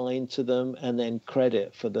we assign to them, and then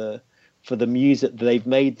credit for the music that they've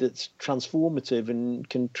made that's transformative and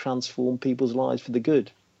can transform people's lives for the good.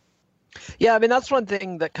 Yeah, I mean, that's one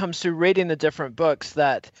thing that comes through reading the different books,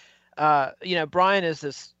 that Brian is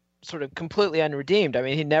this sort of completely unredeemed. I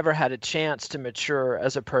mean, he never had a chance to mature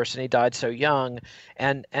as a person. He died so young,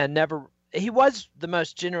 and never. He was the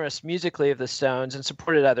most generous musically of the Stones and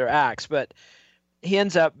supported other acts, but he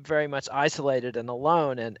ends up very much isolated and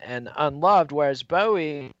alone and unloved. Whereas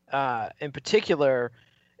Bowie, in particular,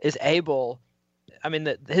 is able. I mean,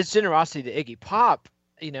 his generosity to Iggy Pop.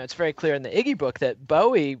 It's very clear in the Iggy book that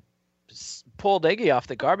Bowie pulled Iggy off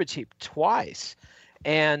the garbage heap twice,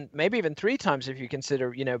 and maybe even 3 times if you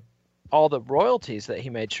consider, all the royalties that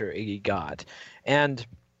he made sure Iggy got. And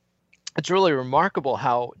it's really remarkable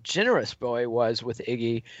how generous Bowie was with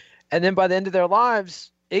Iggy. And then by the end of their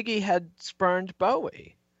lives, Iggy had spurned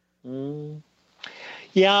Bowie.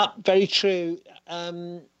 Yeah, very true.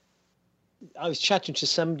 I was chatting to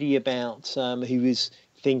somebody about who was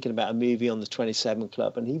thinking about a movie on the 27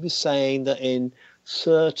 Club, and he was saying that in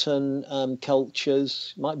certain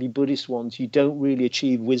cultures, might be Buddhist ones, you don't really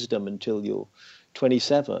achieve wisdom until you're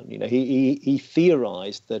 27. He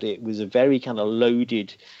theorized that it was a very kind of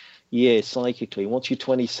loaded year psychically. Once you're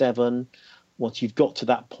 27, once you've got to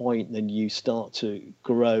that point, then you start to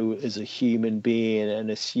grow as a human being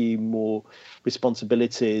and assume more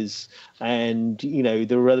responsibilities. And,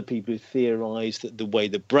 there are other people who theorize that the way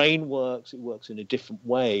the brain works, it works in a different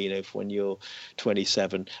way, when you're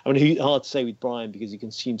 27. I mean, hard to say with Brian because he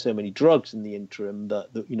consumed so many drugs in the interim that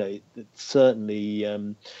certainly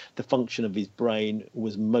the function of his brain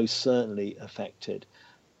was most certainly affected.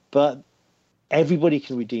 But everybody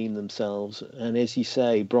can redeem themselves. And as you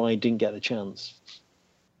say, Brian didn't get the chance.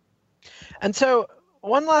 And so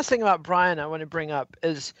one last thing about Brian I want to bring up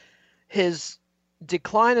is his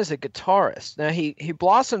decline as a guitarist. Now, he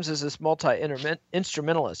blossoms as this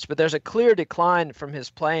multi-instrumentalist, but there's a clear decline from his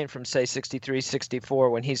playing from, say, 63, 64,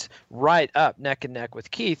 when he's right up neck and neck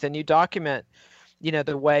with Keith. And you document,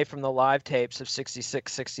 the way from the live tapes of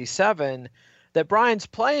 66, 67, that Brian's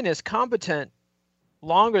playing is competent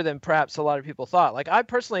longer than perhaps a lot of people thought. Like, I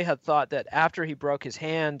personally had thought that after he broke his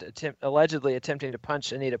hand allegedly attempting to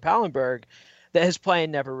punch Anita Pallenberg, that his playing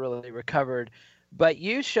never really recovered. But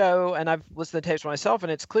you show, and I've listened to the tapes myself,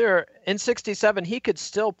 and it's clear in 67 he could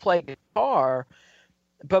still play guitar,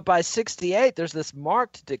 but by 68 there's this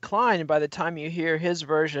marked decline. And by the time you hear his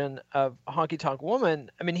version of Honky Tonk Woman,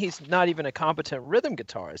 I mean, he's not even a competent rhythm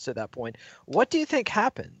guitarist at that point. What do you think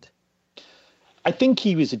happened? I think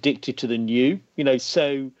he was addicted to the new,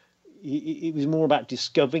 so it was more about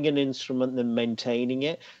discovering an instrument than maintaining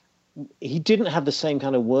it. He didn't have the same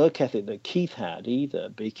kind of work ethic that Keith had either,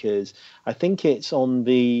 because I think it's on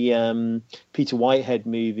the Peter Whitehead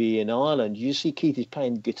movie in Ireland. You see Keith is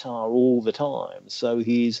playing guitar all the time. So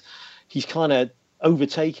he's kind of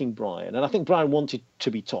overtaking Brian. And I think Brian wanted to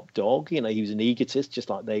be top dog. He was an egotist, just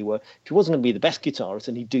like they were. If he wasn't going to be the best guitarist,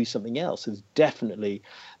 then he'd do something else. There's definitely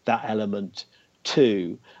that element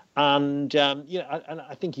too. And and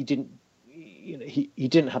I think he didn't he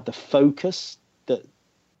didn't have the focus that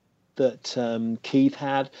Keith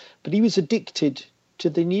had, but he was addicted to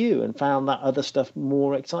the new and found that other stuff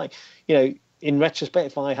more exciting. In retrospect,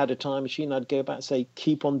 if I had a time machine, I'd go back and say,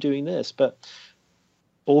 keep on doing this. But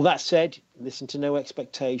all that said, listen to No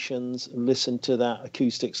Expectations, listen to that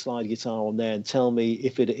acoustic slide guitar on there, and tell me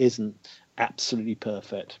if it isn't absolutely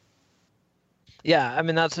perfect. Yeah, I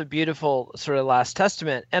mean, that's a beautiful sort of last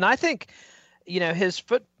testament. And I think, his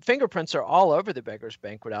fingerprints are all over the Beggar's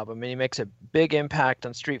Banquet album. I mean, he makes a big impact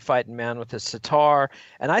on Street Fighting Man with his sitar.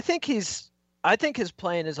 And I think his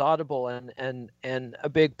playing is audible and a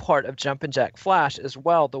big part of Jumpin' Jack Flash as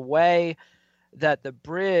well. The way that the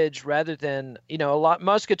bridge, rather than,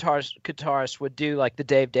 most guitarists would do like the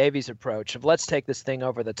Dave Davies approach of let's take this thing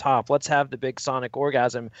over the top. Let's have the big sonic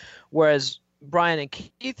orgasm. Whereas Brian and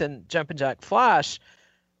Keith and Jumpin' Jack Flash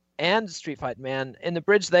and Street Fight Man, in the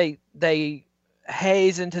bridge they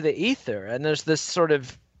haze into the ether, and there's this sort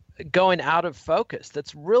of going out of focus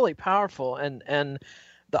that's really powerful and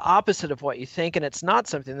the opposite of what you think, and it's not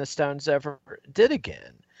something the Stones ever did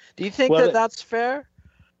again. Do you think that's fair?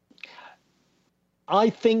 I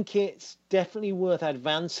think it's definitely worth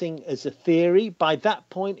advancing as a theory. By that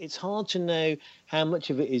point, it's hard to know how much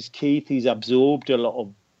of it is Keith, who's absorbed a lot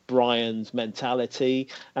of Brian's mentality,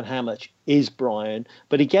 and how much is Brian.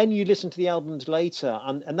 But again, you listen to the albums later,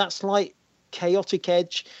 and that's like Chaotic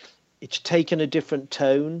Edge. It's taken a different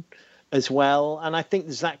tone as well. And I think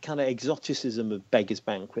there's that kind of exoticism of Beggar's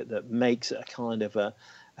Banquet that makes it a kind of a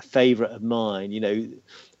favourite of mine.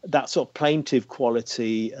 That sort of plaintive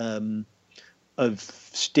quality of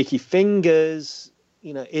Sticky Fingers,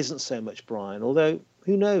 isn't so much Brian. Although,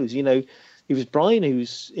 who knows, it was Brian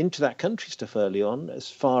who's into that country stuff early on, as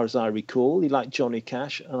far as I recall. He liked Johnny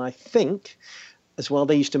Cash. And I think as well.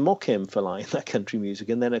 They used to mock him for liking that country music,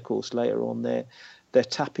 and then of course later on they're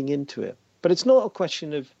tapping into it. But it's not a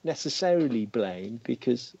question of necessarily blame,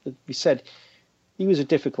 because as we said, he was a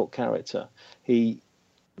difficult character.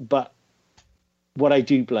 But what I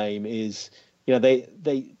do blame is,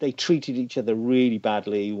 they treated each other really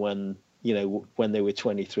badly when they were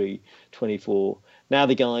 23, 24. Now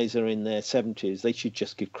the guys are in their 70s. They should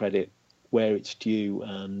just give credit where it's due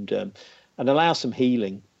and allow some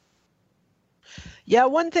healing. Yeah,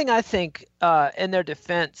 one thing I think in their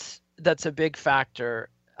defense that's a big factor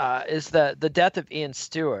is the death of Ian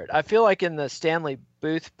Stewart. I feel like in the Stanley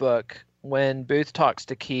Booth book, when Booth talks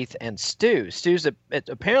to Keith and Stu's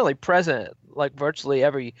apparently present, like virtually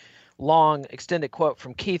every long extended quote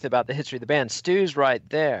from Keith about the history of the band. Stu's right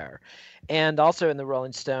there. And also in the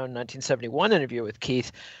Rolling Stone 1971 interview with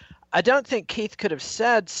Keith, I don't think Keith could have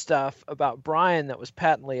said stuff about Brian that was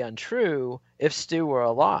patently untrue if Stu were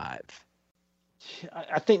alive.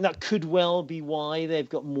 I think that could well be why they've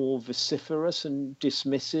got more vociferous and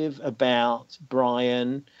dismissive about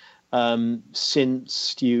Brian since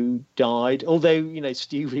Stu died. Although,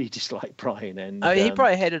 Stu really disliked Brian. And he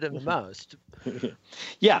probably hated him the most.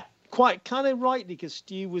 Yeah, quite kind of rightly, because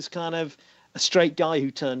Stu was kind of a straight guy who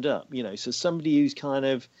turned up, so somebody who's kind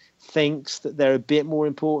of thinks that they're a bit more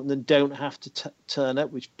important and don't have to turn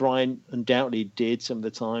up, which Brian undoubtedly did some of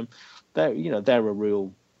the time. They're a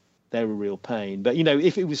real pain. But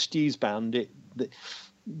if it was Stu's band,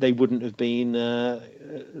 they wouldn't have been a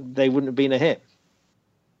hit.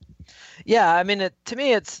 Yeah, I mean, to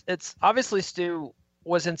me, it's obviously Stu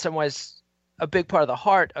was in some ways a big part of the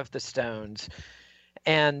heart of the Stones,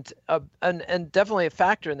 and definitely a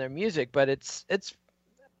factor in their music. But it's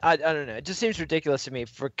I don't know. It just seems ridiculous to me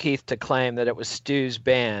for Keith to claim that it was Stu's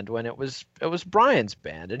band when it was Brian's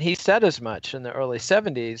band, and he said as much in the early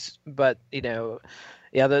 '70s. But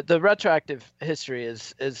yeah, the retroactive history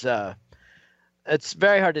is it's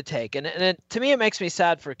very hard to take, and to me it makes me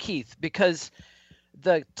sad for Keith, because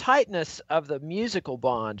the tightness of the musical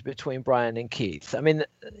bond between Brian and Keith. I mean,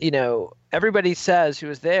 everybody says who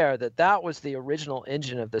was there that was the original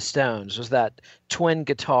engine of the Stones, was that twin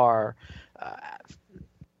guitar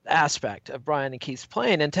aspect of Brian and Keith's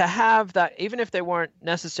playing. And to have that, even if they weren't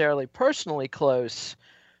necessarily personally close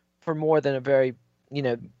for more than a very,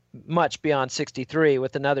 much beyond 63,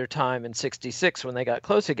 with another time in 66 when they got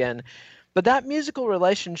close again. But that musical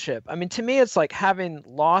relationship, I mean, to me, it's like having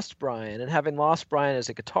lost Brian as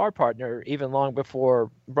a guitar partner, even long before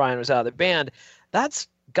Brian was out of the band. That's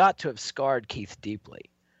got to have scarred Keith deeply.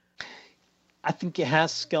 I think it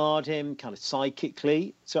has scarred him kind of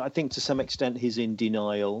psychically. So I think to some extent he's in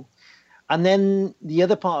denial. And then the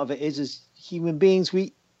other part of it is, as human beings,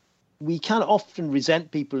 we kind of often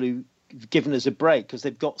resent people who've given us a break because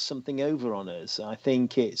they've got something over on us. I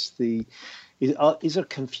think it's is a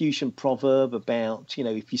Confucian proverb about,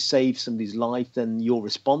 if you save somebody's life, then you're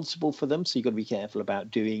responsible for them. So you've got to be careful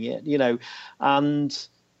about doing it, and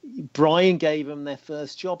Brian gave them their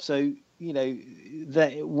first job. So,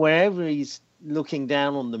 that wherever he's looking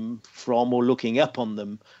down on them from, or looking up on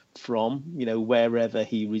them from, wherever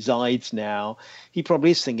he resides now, he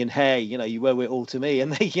probably is thinking, hey, you owe it all to me.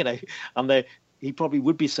 And he probably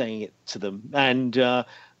would be saying it to them.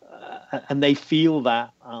 And they feel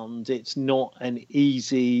that, and it's not an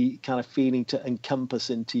easy kind of feeling to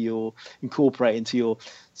incorporate into your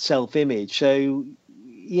self-image. So,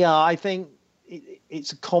 yeah, I think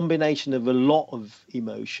it's a combination of a lot of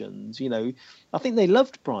emotions. I think they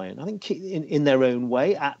loved Brian. I think in their own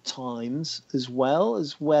way at times, as well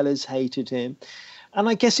as hated him. And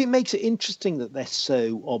I guess it makes it interesting that they're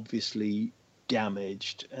so obviously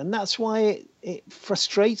damaged, and that's why it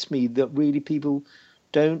frustrates me that really people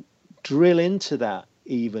don't drill into that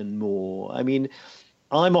even more. I mean,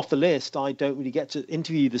 I'm off the list. I don't really get to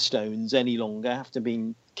interview the Stones any longer after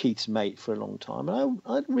being Keith's mate for a long time. And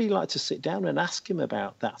I'd really like to sit down and ask him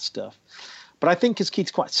about that stuff. But I think as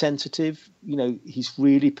Keith's quite sensitive, he's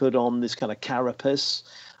really put on this kind of carapace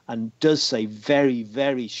and does say very,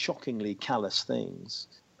 very shockingly callous things.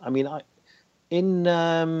 I mean, in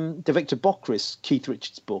the Victor Bockris, Keith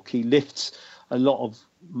Richards book, he lifts a lot of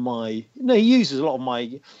he uses a lot of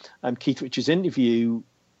my Keith Richards interview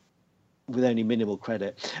with only minimal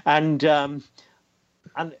credit. And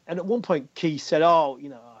at one point Keith said, I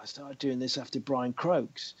started doing this after Brian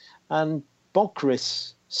croaked. And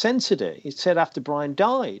Bockris censored it. He said after Brian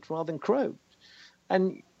died rather than croaked.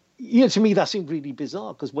 And, to me that seemed really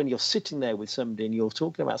bizarre, because when you're sitting there with somebody and you're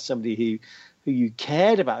talking about somebody who you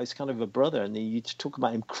cared about as kind of a brother, and then you talk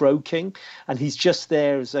about him croaking, and he's just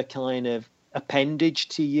there as a kind of appendage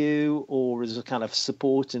to you or as a kind of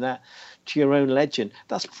support in that to your own legend.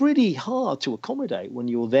 That's pretty hard to accommodate when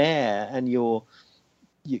you're there and you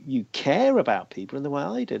care about people in the way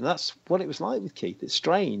I did. And that's what it was like with Keith. It's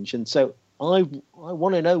strange. And so I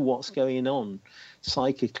want to know what's going on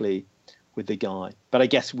psychically with the guy. But I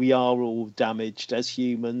guess we are all damaged as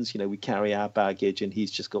humans. We carry our baggage, and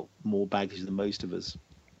he's just got more baggage than most of us.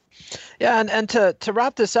 Yeah, and to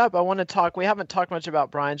wrap this up, I want to talk. We haven't talked much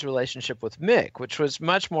about Brian's relationship with Mick, which was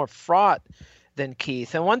much more fraught than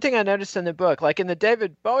Keith. And one thing I noticed in the book, like in the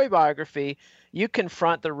David Bowie biography, you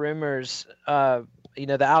confront the rumors, the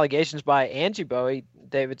allegations by Angie Bowie,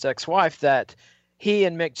 David's ex-wife, that he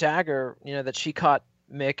and Mick Jagger, that she caught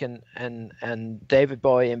Mick and David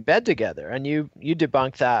Bowie in bed together, and you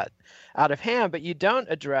debunk that out of hand, but you don't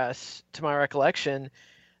address, to my recollection,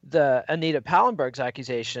 the Anita Pallenberg's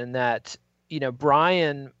accusation that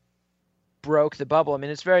Brian broke the bubble. I mean,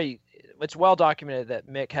 it's well documented that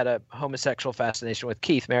Mick had a homosexual fascination with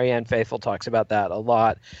Keith. Marianne Faithfull talks about that a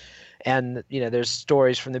lot. And, there's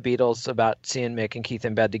stories from the Beatles about seeing Mick and Keith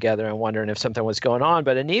in bed together and wondering if something was going on.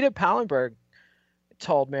 But Anita Pallenberg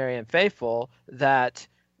told Marianne Faithfull that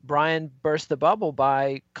Brian burst the bubble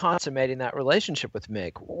by consummating that relationship with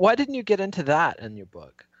Mick. Why didn't you get into that in your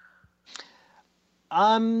book?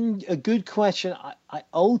 A good question. I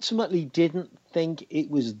ultimately didn't think it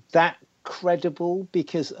was that credible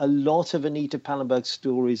because a lot of Anita Pallenberg's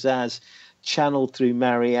stories, as channeled through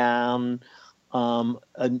Marianne, are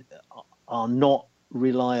not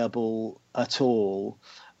reliable at all.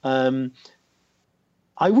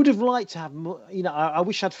 I would have liked to have more, I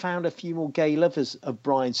wish I'd found a few more gay lovers of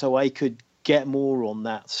Brian so I could get more on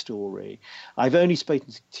that story. I've only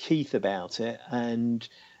spoken to Keith about it, and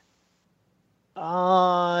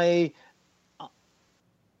I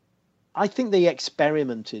think they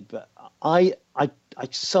experimented, but I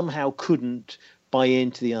somehow couldn't buy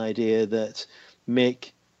into the idea that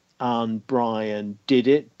Mick and Brian did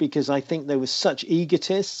it, because I think they were such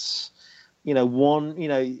egotists,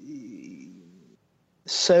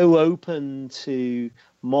 so open to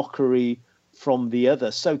mockery from the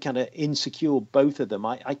other, so kind of insecure, both of them.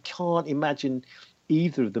 I can't imagine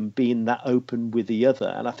either of them being that open with the other.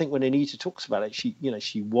 And I think when Anita talks about it,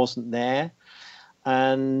 she wasn't there.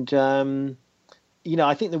 And,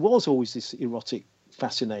 I think there was always this erotic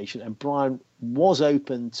fascination, and Brian was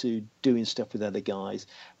open to doing stuff with other guys.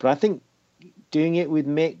 But I think doing it with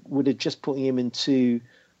Mick would have just put him in too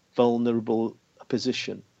vulnerable a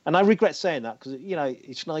position. And I regret saying that because,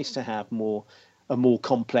 it's nice to have a more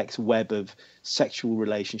complex web of sexual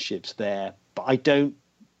relationships there. But I don't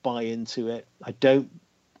buy into it. I don't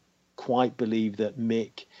quite believe that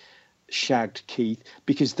Mick shagged Keith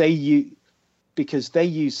because they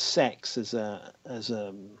use sex as a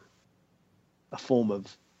form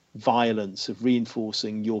of violence, of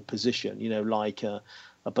reinforcing your position, like a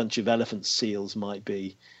bunch of elephant seals might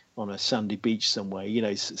be on a sandy beach somewhere.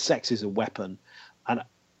 Sex is a weapon, and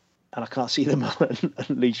I can't see them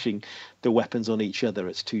unleashing the weapons on each other.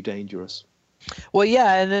 It's too dangerous. Well,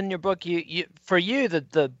 yeah, and in your book,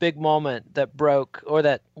 the big moment that broke, or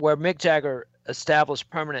that where Mick Jagger established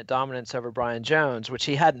permanent dominance over Brian Jones, which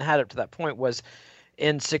he hadn't had up to that point, was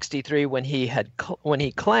in '63 when he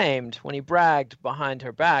bragged behind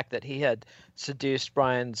her back that he had seduced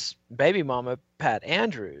Brian's baby mama, Pat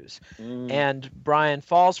Andrews, and Brian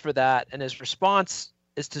falls for that, and his response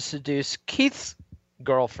is to seduce Keith's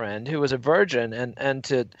girlfriend, who was a virgin, and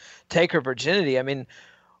to take her virginity. I mean,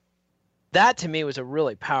 that to me was a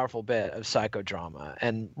really powerful bit of psychodrama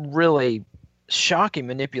and really shocking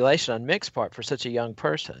manipulation on Mick's part for such a young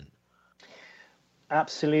person.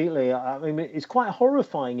 Absolutely. I mean, it's quite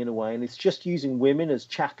horrifying in a way, and it's just using women as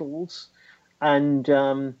chattels. And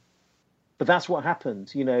but that's what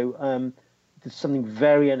happens. There's something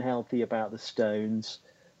very unhealthy about the Stones.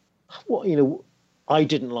 I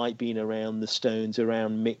didn't like being around the Stones,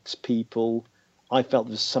 around Mick's people. I felt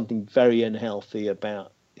there was something very unhealthy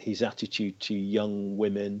about his attitude to young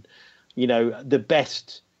women.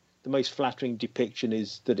 The most flattering depiction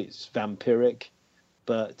is that it's vampiric,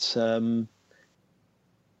 but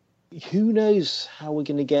who knows how we're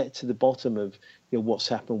going to get to the bottom of what's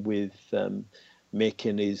happened with Mick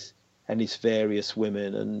and his various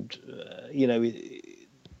women, and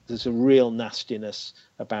there's a real nastiness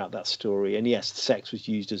about that story. And yes, sex was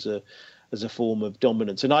used as a form of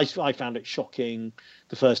dominance, and I found it shocking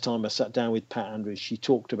the first time I sat down with Pat Andrews. She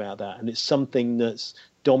talked about that, and it's something that's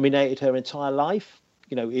dominated her entire life.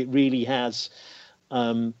 It really has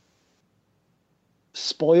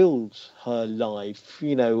spoiled her life,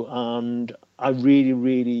 and I really,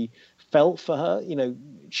 really felt for her.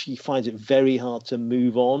 She finds it very hard to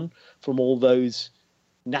move on from all those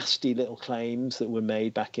nasty little claims that were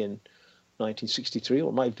made back in 1963, or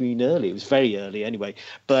it might have been early. It was very early anyway.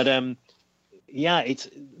 But it's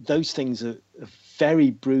those things are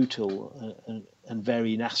very brutal and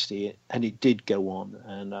very nasty, and it did go on.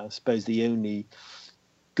 And I suppose the only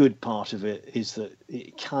good part of it is that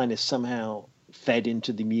it kind of somehow fed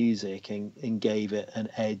into the music and gave it an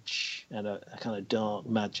edge and a kind of dark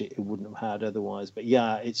magic it wouldn't have had otherwise. But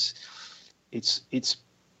yeah, it's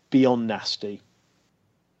beyond nasty.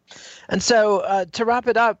 And so to wrap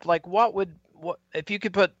it up, like what if you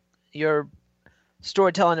could put your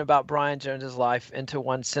storytelling about Brian Jones's life into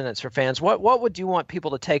one sentence for fans, what would you want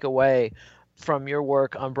people to take away from your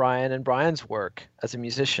work on Brian and Brian's work as a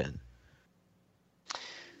musician?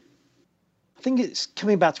 I think it's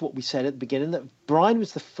coming back to what we said at the beginning, that Brian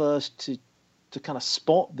was the first to kind of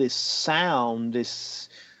spot this sound, this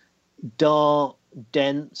dark,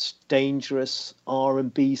 dense, dangerous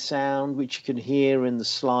R&B sound, which you can hear in the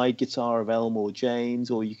slide guitar of Elmore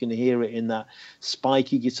James, or you can hear it in that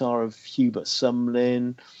spiky guitar of Hubert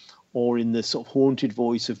Sumlin, or in the sort of haunted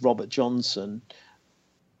voice of Robert Johnson.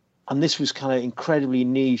 And this was kind of incredibly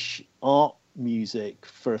niche art music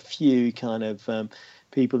for a few kind of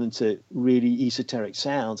people into really esoteric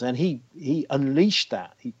sounds. And he unleashed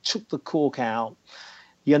that. He took the cork out.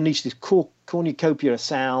 He unleashed this cornucopia of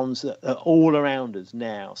sounds that are all around us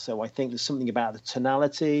now. So I think there's something about the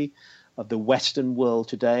tonality of the Western world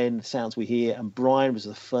today and the sounds we hear. And Brian was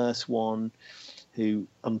the first one who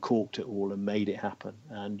uncorked it all and made it happen.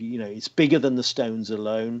 And, it's bigger than the Stones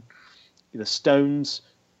alone. The Stones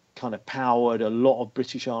kind of powered a lot of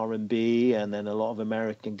British R&B and then a lot of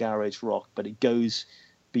American garage rock, but it goes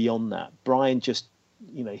beyond that. Brian just,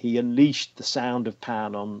 he unleashed the sound of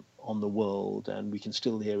Pan on the world, and we can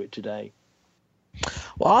still hear it today.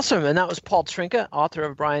 Well, awesome. And that was Paul Trinka, author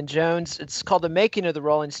of Brian Jones. It's called The Making of the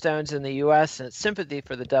Rolling Stones in the U.S. and it's Sympathy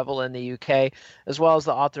for the Devil in the U.K., as well as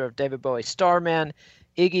the author of David Bowie's Starman,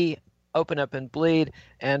 Iggy, Open Up and Bleed,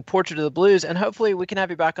 and Portrait of the Blues. And hopefully we can have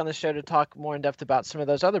you back on the show to talk more in depth about some of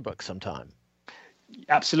those other books sometime.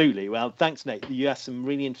 Absolutely. Well, thanks, Nate. You asked some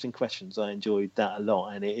really interesting questions. I enjoyed that a lot.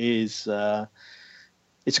 And it is,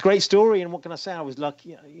 it's a great story. And what can I say? I was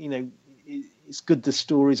lucky, it's good the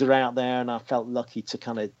stories are out there, and I felt lucky to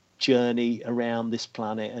kind of journey around this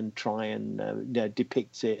planet and try and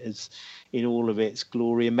depict it as in all of its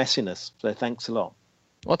glory and messiness. So thanks a lot.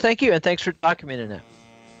 Well, thank you. And thanks for documenting it.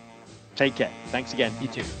 Take care. Thanks again. You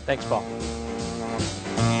too. Thanks, Paul.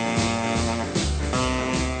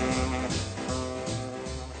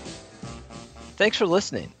 Thanks for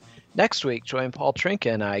listening. Next week, join Paul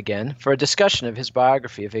Trinka and I again for a discussion of his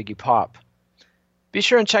biography of Iggy Pop. Be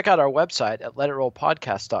sure and check out our website at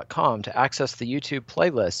letitrollpodcast.com to access the YouTube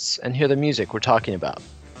playlists and hear the music we're talking about.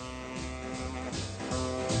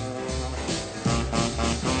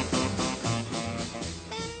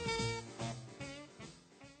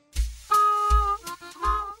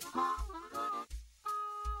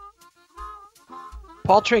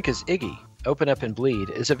 Paul Trinka's Iggy, Open Up and Bleed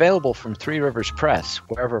is available from Three Rivers Press,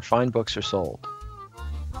 wherever fine books are sold.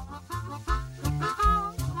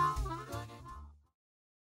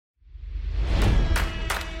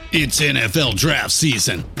 It's NFL draft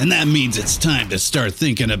season, and that means it's time to start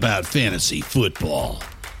thinking about fantasy football.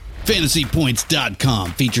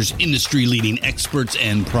 FantasyPoints.com features industry-leading experts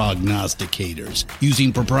and prognosticators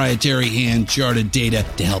using proprietary hand-charted data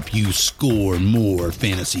to help you score more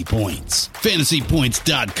fantasy points.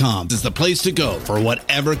 FantasyPoints.com is the place to go for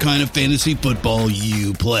whatever kind of fantasy football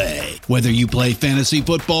you play. Whether you play fantasy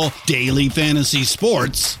football, daily fantasy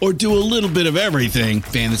sports, or do a little bit of everything,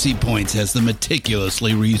 Fantasy Points has the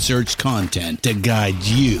meticulously researched content to guide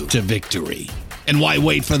you to victory. And why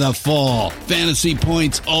wait for the fall? Fantasy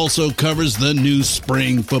Points also covers the new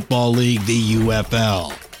spring football league, the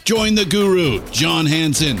UFL. Join the guru, John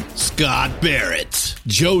Hansen, Scott Barrett,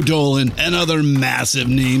 Joe Dolan, and other massive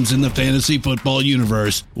names in the fantasy football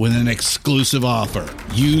universe with an exclusive offer.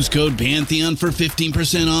 Use code Pantheon for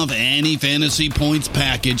 15% off any Fantasy Points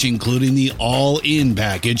package, including the all-in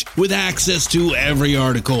package, with access to every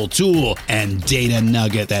article, tool, and data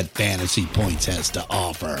nugget that Fantasy Points has to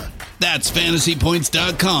offer. That's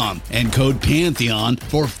FantasyPoints.com and code Pantheon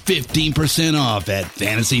for 15% off at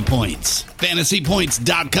Fantasy Points.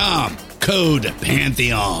 FantasyPoints.com, code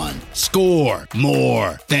Pantheon. Score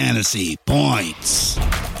more fantasy points.